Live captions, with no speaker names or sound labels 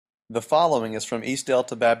The following is from East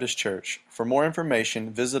Delta Baptist Church. For more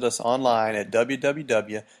information, visit us online at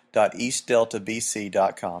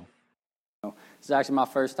www.eastdeltabc.com. This is actually my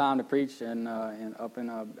first time to preach and up in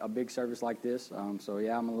a big service like this. So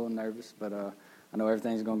yeah, I'm a little nervous, but I know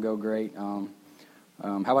everything's going to go great. How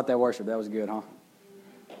about that worship? That was good,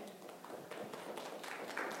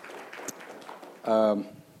 huh?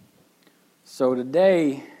 So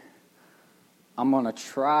today, I'm going to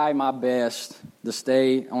try my best to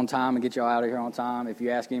stay on time and get y'all out of here on time. If you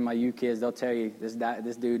ask any of my youth kids, they'll tell you, this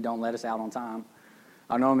dude don't let us out on time.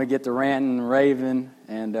 I normally get to ranting and raving,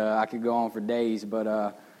 and I could go on for days, but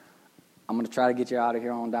I'm going to try to get you out of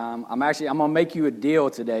here on time. I'm going to make you a deal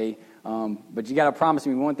today, but you got to promise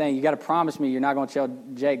me one thing. You got to promise me you're not going to tell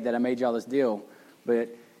Jake that I made y'all this deal. But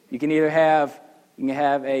you can either have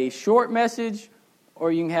a short message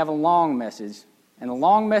or you can have a long message. And the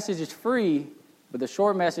long message is free, but the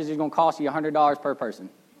short message is going to cost you $100 per person.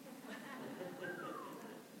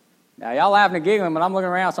 Now, y'all laughing and giggling, but I'm looking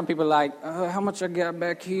around. Some people are like, how much I got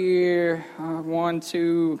back here? 1,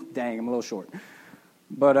 2. Dang, I'm a little short.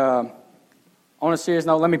 But on a serious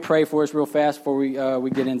note, let me pray for us real fast before we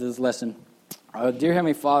get into this lesson. Dear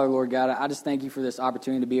Heavenly Father, Lord God, I just thank you for this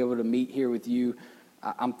opportunity to be able to meet here with you.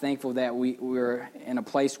 I'm thankful that we're in a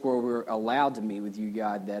place where we're allowed to meet with you,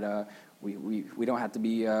 God, that we don't have to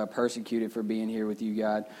be persecuted for being here with you,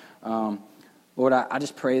 God. Lord, I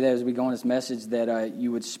just pray that as we go on this message that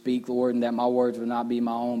you would speak, Lord, and that my words would not be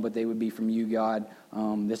my own, but they would be from you, God.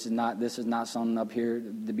 This is not something up here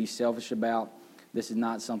to be selfish about. This is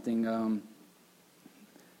not something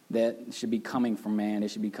that should be coming from man. It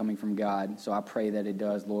should be coming from God. So I pray that it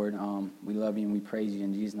does, Lord. We love you and we praise you.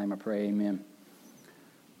 In Jesus' name I pray, amen.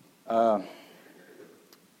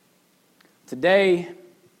 Today,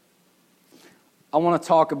 I want to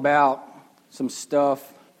talk about some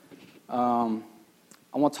stuff. I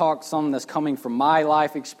want to talk something that's coming from my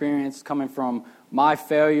life experience, coming from my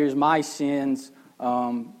failures, my sins,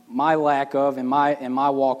 my lack of, and my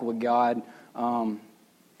walk with God. I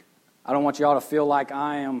don't want y'all to feel like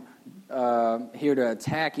I am here to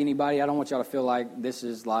attack anybody. I don't want y'all to feel like this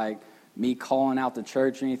is like me calling out the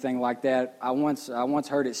church or anything like that. I once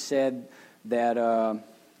heard it said that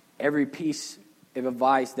every piece of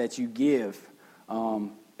advice that you give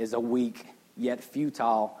is a weak yet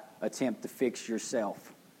futile attempt to fix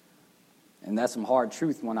yourself. And that's some hard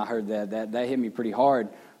truth when I heard that. That hit me pretty hard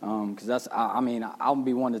because I'll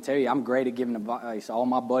be one to tell you, I'm great at giving advice. All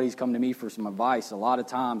my buddies come to me for some advice a lot of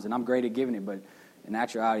times, and I'm great at giving it, but in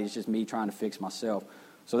actuality, it's just me trying to fix myself.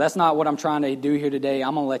 So that's not what I'm trying to do here today.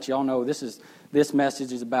 I'm going to let y'all know this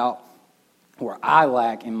message is about where I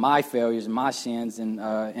lack in my failures and my sins and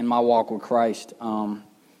in my walk with Christ.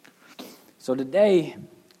 So today,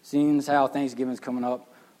 seeing as how Thanksgiving's coming up,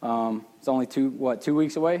 it's only 2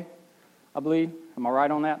 weeks away, I believe. Am I right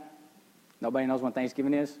on that? Nobody knows when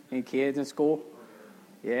Thanksgiving is? Any kids in school?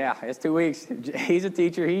 Yeah, it's 2 weeks. He's a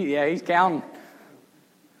teacher. He's counting.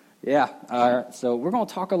 Yeah. All right. So we're going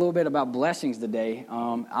to talk a little bit about blessings today.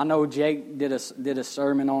 I know Jake did a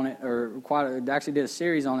sermon on it, or actually did a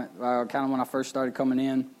series on it, kind of when I first started coming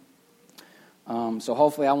in. So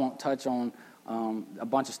hopefully I won't touch on a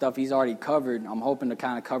bunch of stuff he's already covered. I'm hoping to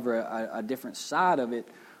kind of cover a different side of it.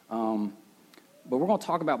 But we're going to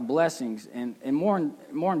talk about blessings, and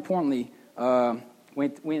more importantly,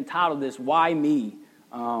 we entitled this "Why Me?"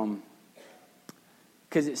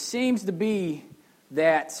 Because it seems to be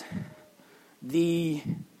that the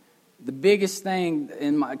biggest thing,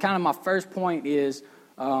 and my first point is,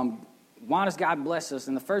 why does God bless us?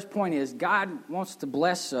 And the first point is, God wants to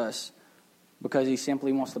bless us because He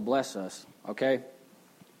simply wants to bless us. Okay,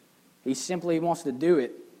 He simply wants to do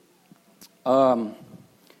it.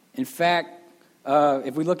 In fact,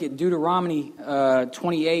 if we look at Deuteronomy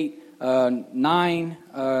 28, 9,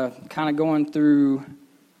 kind of going through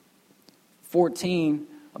 14,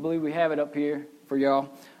 I believe we have it up here for y'all.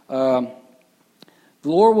 The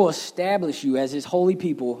Lord will establish you as His holy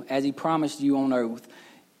people, as He promised you on earth.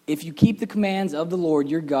 If you keep the commands of the Lord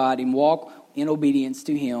your God and walk in obedience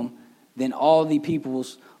to Him, then all the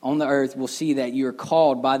peoples on the earth will see that you are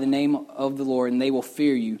called by the name of the Lord, and they will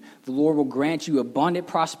fear you. The Lord will grant you abundant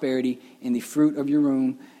prosperity in the fruit of your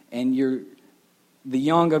womb and the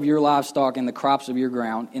young of your livestock and the crops of your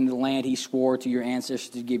ground in the land He swore to your ancestors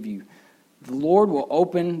to give you. The Lord will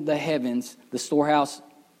open the heavens, the storehouse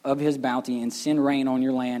of His bounty, and send rain on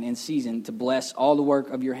your land in season to bless all the work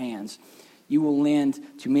of your hands. You will lend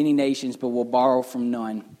to many nations, but will borrow from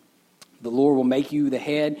none. The Lord will make you the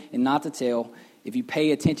head and not the tail, if you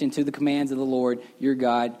pay attention to the commands of the Lord your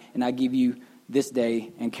God, and I give you this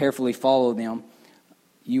day, and carefully follow them.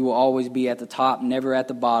 you will always be at the top, never at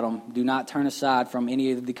the bottom. Do not turn aside from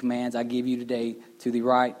any of the commands I give you today to the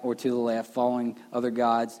right or to the left, following other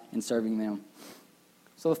gods and serving them.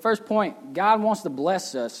 So the first point, God wants to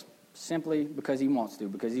bless us simply because he wants to,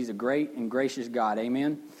 because he's a great and gracious God.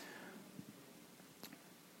 Amen?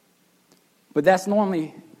 But that's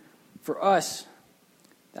normally, for us,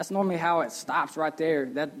 that's normally how it stops right there.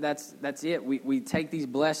 That's it. We take these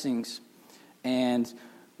blessings and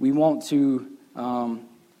we want to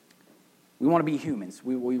be humans.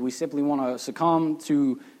 We simply want to succumb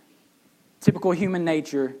to typical human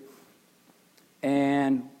nature,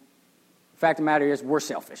 and the fact of the matter is we're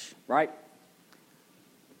selfish, right?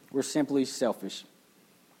 We're simply selfish.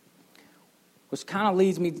 Which kind of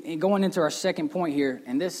leads me going into our second point here,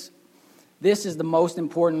 and this is the most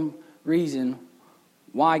important reason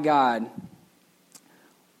why God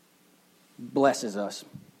blesses us.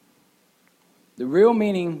 The real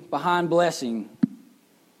meaning behind blessing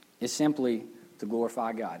is simply to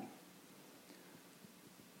glorify God.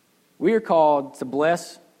 We are called to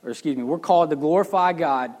we're called to glorify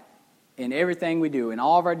God in everything we do. In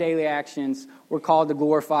all of our daily actions, we're called to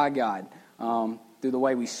glorify God. Through the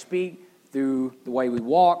way we speak, through the way we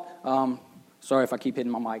walk. Sorry if I keep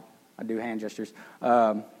hitting my mic. I do hand gestures.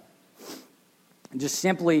 Just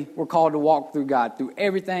simply, we're called to walk through God. Through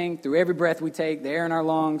everything, through every breath we take, the air in our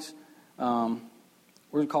lungs,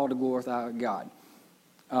 we're called to glorify God.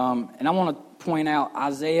 And I want to point out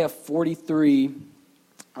Isaiah 43,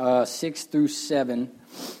 6 through 7.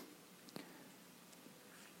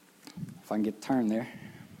 If I can get the turn there.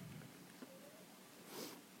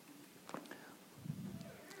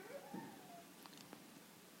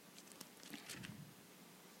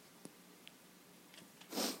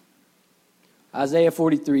 Isaiah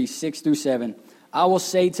 43, 6 through 7. I will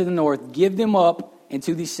say to the north, give them up, and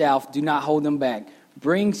to the south, do not hold them back.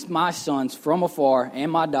 Bring my sons from afar and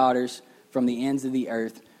my daughters from the ends of the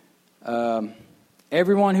earth.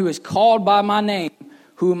 Everyone who is called by my name,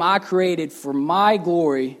 whom I created for my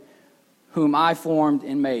glory, whom I formed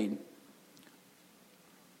and made.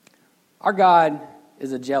 Our God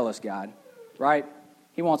is a jealous God, right?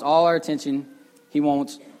 He wants all our attention. He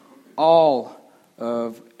wants all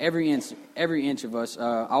of every inch of us.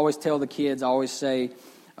 I always tell the kids, I always say,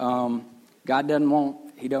 God doesn't want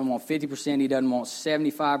 50%, he doesn't want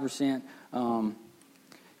 75%.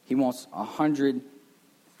 He wants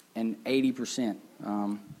 180%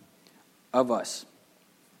 of us.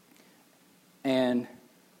 And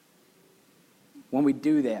when we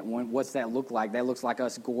do that, what's that look like? That looks like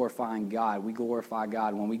us glorifying God. We glorify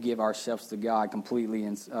God when we give ourselves to God completely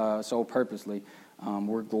and so purposely.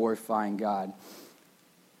 We're glorifying God.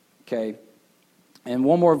 Okay. And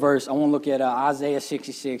one more verse. I want to look at Isaiah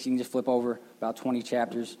 66. You can just flip over about 20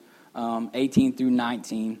 chapters, 18 through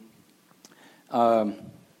 19. And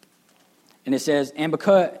it says,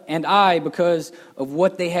 and I, because of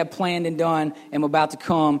what they have planned and done, am about to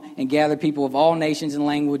come and gather people of all nations and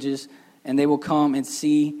languages, and they will come and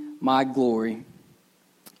see my glory.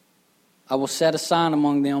 I will set a sign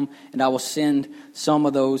among them, and I will send some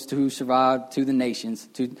of those who survive to the nations,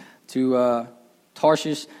 to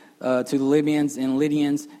Tarshish, to the Libyans and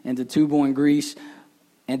Lydians, and to Tubal and Greece,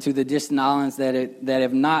 and to the distant islands that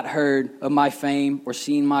have not heard of my fame or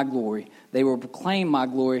seen my glory. They will proclaim my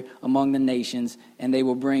glory among the nations, and they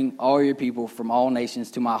will bring all your people from all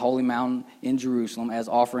nations to my holy mountain in Jerusalem as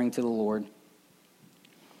offering to the Lord.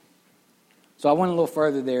 So I went a little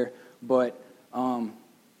further there, but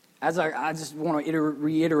as I just want to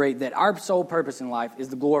reiterate that our sole purpose in life is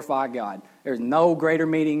to glorify God. There's no greater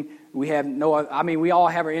meaning. We all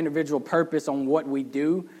have our individual purpose on what we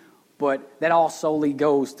do, but that all solely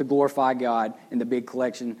goes to glorify God in the big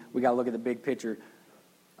collection. We got to look at the big picture.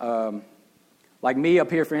 Like me up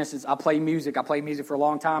here, for instance, I play music. I played music for a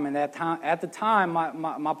long time, and at the time,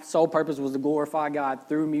 my sole purpose was to glorify God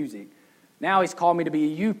through music. Now He's called me to be a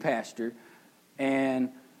youth pastor, and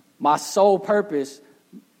my sole purpose,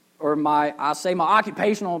 or my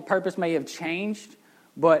occupational purpose may have changed,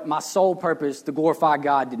 but my sole purpose to glorify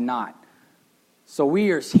God did not. So we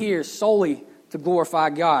are here solely to glorify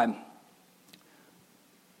God.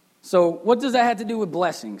 So what does that have to do with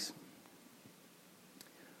blessings?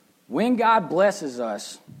 When God blesses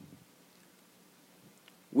us,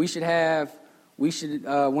 when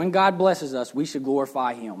God blesses us, we should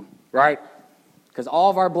glorify Him, right? Because all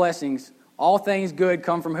of our blessings, all things good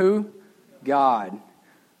come from who? God.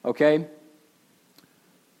 Okay?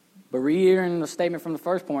 But reiterating the statement from the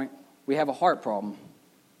first point, we have a heart problem.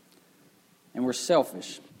 And we're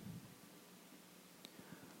selfish.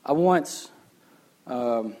 I once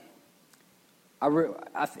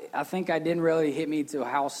I think it didn't really hit me to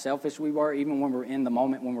how selfish we were, even when we're in the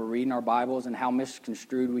moment, when we're reading our Bibles, and how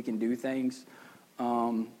misconstrued we can do things,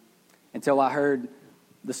 until I heard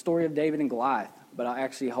the story of David and Goliath. But I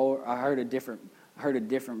heard a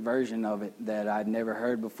different version of it that I'd never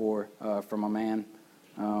heard before from a man.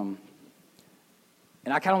 And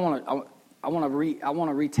I kind of want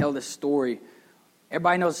to retell this story.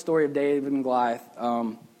 Everybody knows the story of David and Goliath.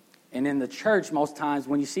 And in the church, most times,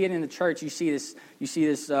 when you see it in the church, you see this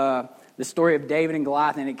the story of David and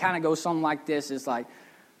Goliath, and it kind of goes something like this. It's like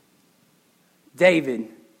David,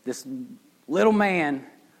 this little man,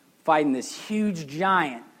 fighting this huge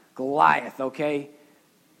giant, Goliath, okay?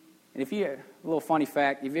 And a little funny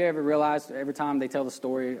fact, have you ever realized every time they tell the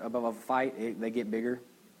story of a fight, they get bigger?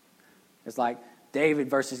 It's like David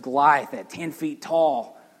versus Goliath at 10 feet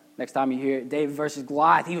tall. Next time you hear it, David versus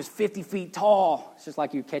Goliath, he was 50 feet tall. It's just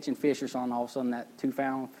like you're catching fish or something. All of a sudden, that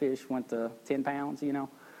 2-pound fish went to 10 pounds, you know.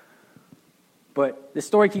 But the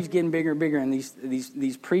story keeps getting bigger and bigger, and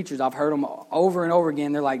these preachers, I've heard them over and over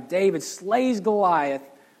again. They're like, David slays Goliath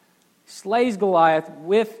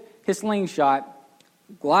with his slingshot.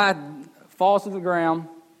 Goliath falls to the ground,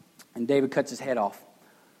 and David cuts his head off.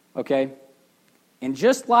 Okay? And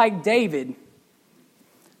just like David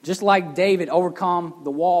overcome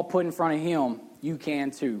the wall put in front of him, you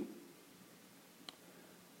can too.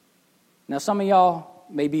 Now, some of y'all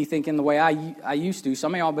may be thinking the way I used to.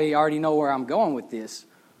 Some of y'all may already know where I'm going with this.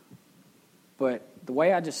 But the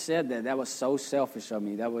way I just said that was so selfish of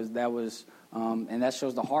me. That was, and that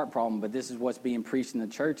shows the heart problem. But this is what's being preached in the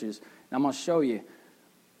churches. And I'm going to show you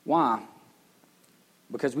why.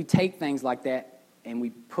 Because we take things like that and we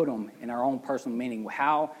put them in our own personal meaning.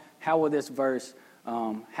 How will this verse...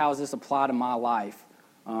 how does this apply to my life?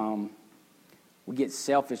 We get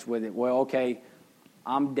selfish with it. Well, okay,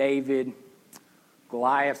 I'm David.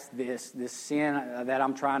 Goliath's this sin that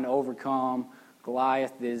I'm trying to overcome.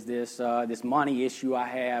 Goliath is this money issue I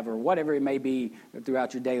have, or whatever it may be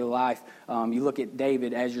throughout your daily life. You look at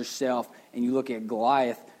David as yourself, and you look at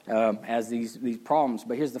Goliath as these problems.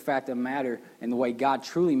 But here's the fact of the matter, and the way God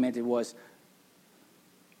truly meant it was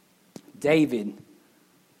David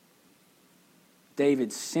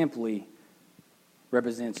simply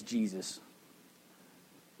represents Jesus.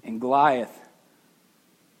 And Goliath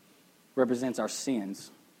represents our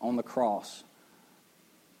sins on the cross.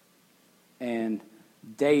 And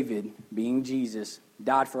David, being Jesus,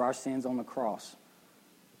 died for our sins on the cross.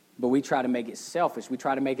 But we try to make it selfish. We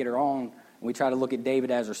try to make it our own. And we try to look at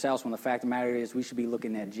David as ourselves, when the fact of the matter is we should be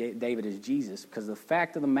looking at David as Jesus. Because the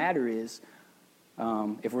fact of the matter is,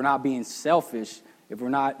 if we're not being selfish, if we're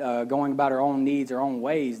not going about our own needs, our own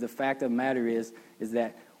ways, the fact of the matter is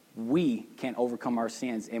that we can't overcome our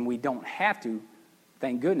sins. And we don't have to,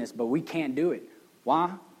 thank goodness, but we can't do it.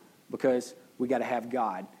 Why? Because we got to have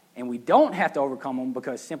God. And we don't have to overcome them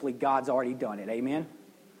because simply God's already done it. Amen?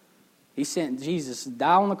 He sent Jesus to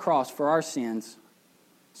die on the cross for our sins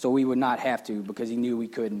so we would not have to, because he knew we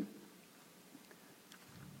couldn't.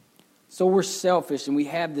 So we're selfish, and we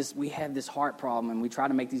have this heart problem, and we try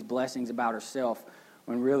to make these blessings about ourselves,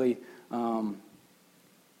 when really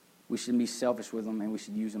we shouldn't be selfish with them, and we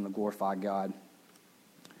should use them to glorify God.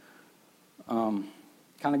 Kind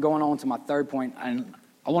of going on to my third point, and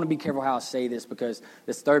I want to be careful how I say this, because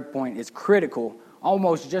this third point is critical,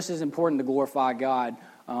 almost just as important to glorify God,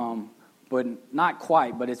 but not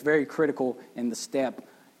quite, but it's very critical in the step,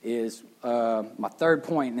 is my third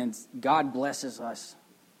point, and it's God blesses us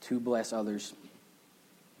to bless others.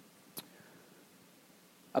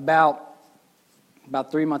 About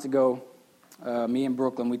 3 months ago, me and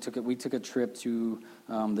Brooklyn, we took a trip to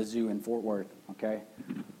the zoo in Fort Worth, okay?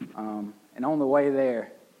 And on the way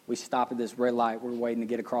there, we stopped at this red light. We're waiting to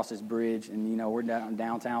get across this bridge, and we're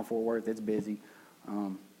downtown Fort Worth. It's busy,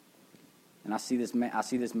 and I see this man. I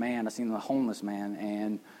see the homeless man,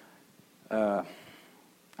 and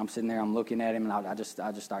I'm sitting there. I'm looking at him, and I just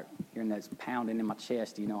start hearing that pounding in my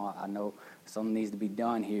chest. I know something needs to be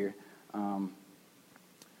done here. And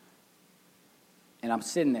I'm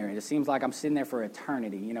sitting there, and it seems like I'm sitting there for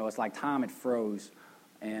eternity. It's like time had froze,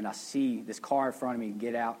 and I see this car in front of me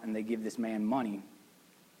get out, and they give this man money.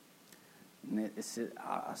 And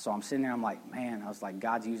so I'm sitting there, I'm like, man, I was like,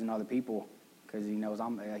 God's using other people because he knows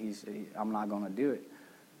I'm not going to do it.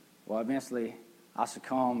 Well, eventually, I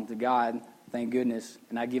succumb to God, thank goodness,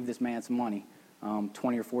 and I give this man some money,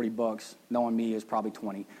 $20 or $40. Knowing me, is probably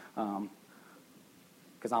 20,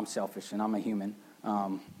 because I'm selfish and I'm a human.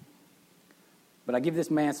 But I give this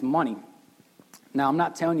man some money. Now, I'm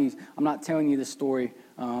not telling you this story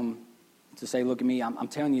to to say, look at me. I'm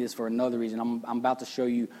telling you this for another reason. I'm about to show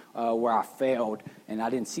you where I failed, and I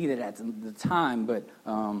didn't see that at the time, but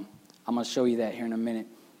I'm going to show you that here in a minute.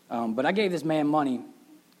 But I gave this man money,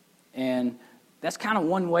 and that's kind of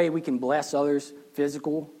one way we can bless others,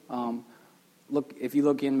 physical. Look, if you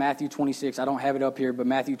look in Matthew 26, I don't have it up here, but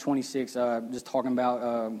Matthew 26, just talking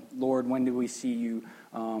about, Lord, when did we see you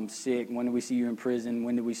sick? When did we see you in prison?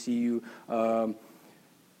 When did we see you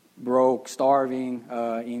broke, starving?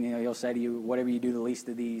 He'll say to you, whatever you do the least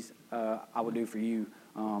of these, I will do for you.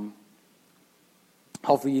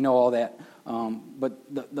 Hopefully you know all that. But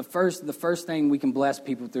the first thing we can bless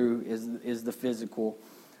people through is the physical.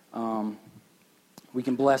 We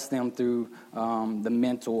can bless them through the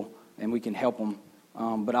mental, and we can help them.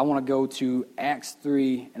 But I want to go to Acts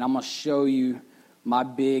 3, and I'm going to show you my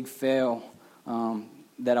big fail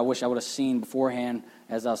that I wish I would have seen beforehand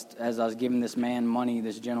as I was giving this man money,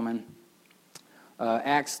 this gentleman.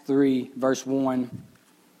 Acts 3, verse 1.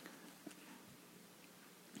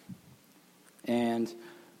 And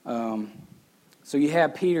so you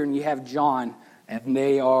have Peter and you have John, and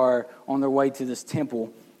they are on their way to this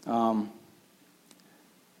temple. It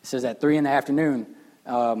says at 3 p.m.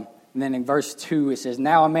 And then in verse 2, it says,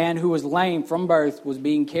 now a man who was lame from birth was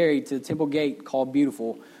being carried to the temple gate called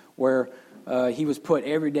Beautiful, where he was put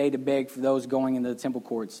every day to beg for those going into the temple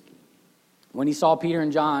courts. When he saw Peter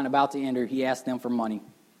and John about to enter, he asked them for money.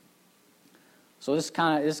 So this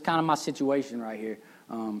is kind of my situation right here,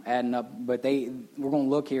 adding up. But we're going to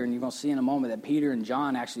look here, and you're going to see in a moment that Peter and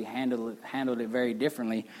John actually handled it very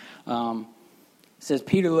differently. It says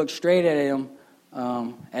Peter looked straight at him,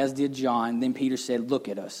 as did John. Then Peter said, look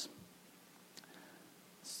at us.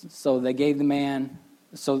 So they gave the man.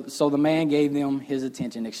 So the man gave them his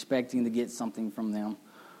attention, expecting to get something from them.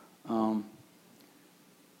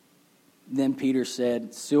 Then Peter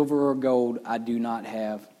said, silver or gold I do not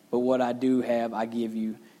have, but what I do have I give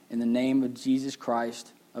you. In the name of Jesus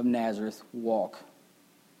Christ of Nazareth, walk.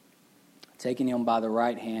 Taking him by the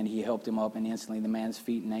right hand, he helped him up, and instantly the man's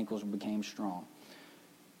feet and ankles became strong.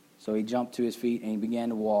 So he jumped to his feet and he began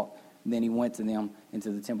to walk. And then he went to them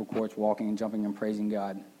into the temple courts, walking and jumping and praising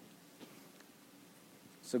God.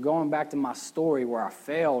 So going back to my story where I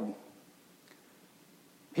failed,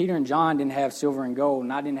 Peter and John didn't have silver and gold,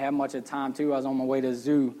 and I didn't have much at the time too. I was on my way to the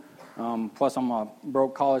zoo. Plus I'm a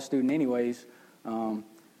broke college student anyways.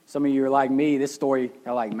 Some of you are like me. This story,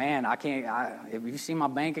 you're like, man, if you've seen my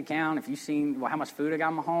bank account, if you've seen how much food I got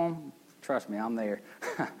in my home, trust me, I'm there.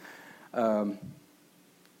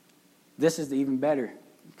 This is even better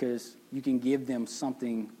because you can give them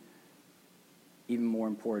something even more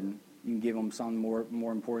important. You can give them something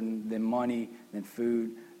more important than money, than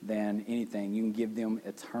food, than anything. You can give them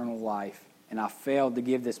eternal life. And I failed to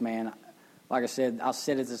give this man, like I said, I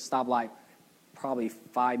set it to stop like probably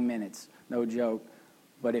 5 minutes, no joke.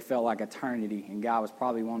 But it felt like eternity, and God was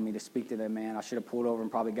probably wanting me to speak to that man. I should have pulled over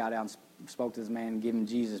and probably got out and spoke to this man and given him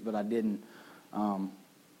Jesus, but I didn't.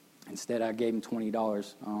 Instead, I gave him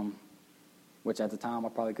 $20, which at the time I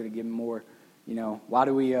probably could have given more. You know, why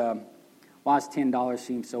does $10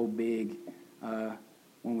 seem so big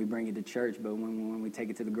when we bring it to church, but when we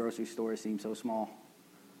take it to the grocery store, it seems so small,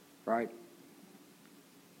 right?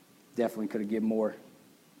 Definitely could have given more.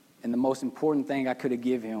 And the most important thing I could have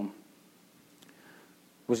given him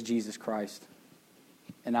was Jesus Christ.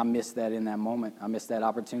 And I missed that in that moment. I missed that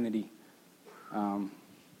opportunity. I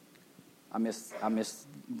missed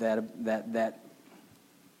that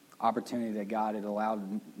opportunity that God had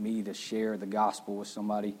allowed me to share the gospel with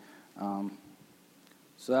somebody. So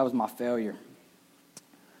that was my failure.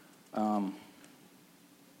 Kind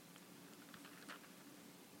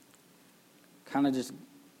of just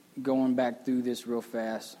going back through this real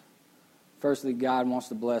fast. Firstly, God wants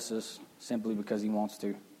to bless us simply because he wants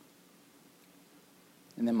to.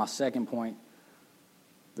 And then my second point,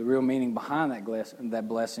 the real meaning behind that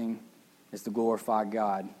blessing is to glorify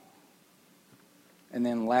God. And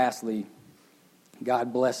then lastly,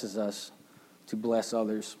 God blesses us to bless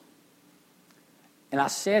others. And I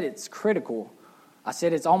said it's critical. I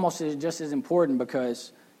said it's almost just as important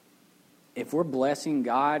because if we're blessing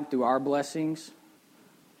God through our blessings,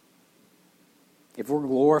 if we're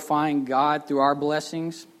glorifying God through our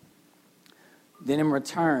blessings, then in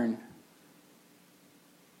return,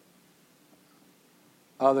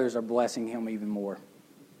 others are blessing him even more.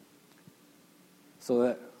 So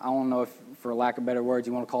that, I don't know if, for lack of better words,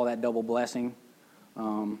 you want to call that double blessing.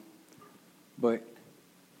 But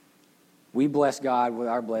we bless God with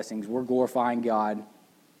our blessings. We're glorifying God,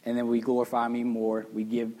 and then we glorify him even more. We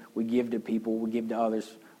give to people. We give to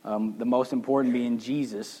others. The most important being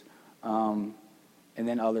Jesus, and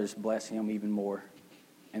then others bless him even more.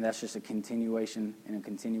 And that's just a continuation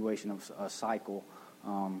of a cycle.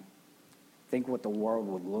 Think what the world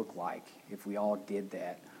would look like if we all did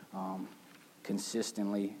that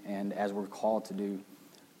consistently and as we're called to do.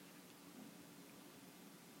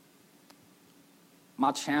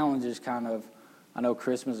 My challenge is I know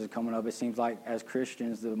Christmas is coming up. It seems like as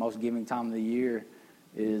Christians, the most giving time of the year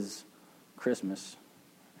is Christmas.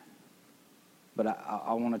 But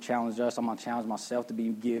I want to challenge us. I'm going to challenge myself to be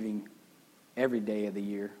giving every day of the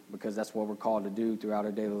year because that's what we're called to do throughout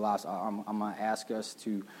our daily lives. I'm going to ask us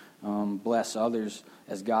to bless others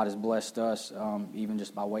as God has blessed us, even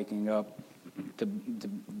just by waking up.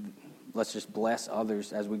 Let's just bless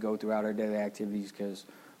others as we go throughout our daily activities because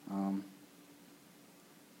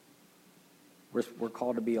we're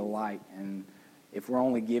called to be a light. And if we're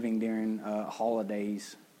only giving during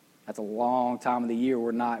holidays, that's a long time of the year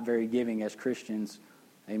we're not very giving as Christians.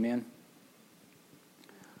 Amen?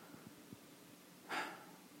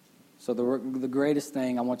 So the greatest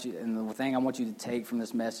thing I want you, and the thing I want you to take from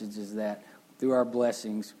this message is that through our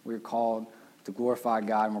blessings, we're called to glorify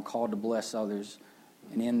God and we're called to bless others.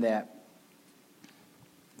 And in that,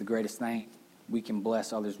 the greatest thing we can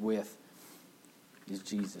bless others with is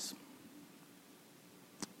Jesus.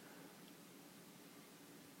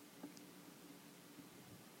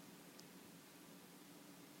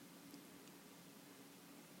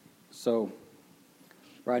 So,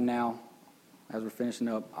 right now, as we're finishing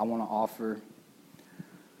up, I want to offer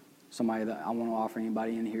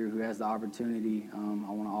anybody in here who has the opportunity. I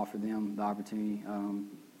want to offer them the opportunity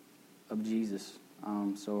of Jesus.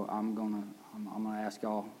 So I'm gonna ask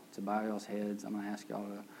y'all to bow y'all's heads. I'm gonna ask y'all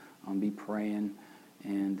to be praying,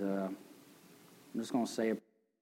 and I'm just gonna say a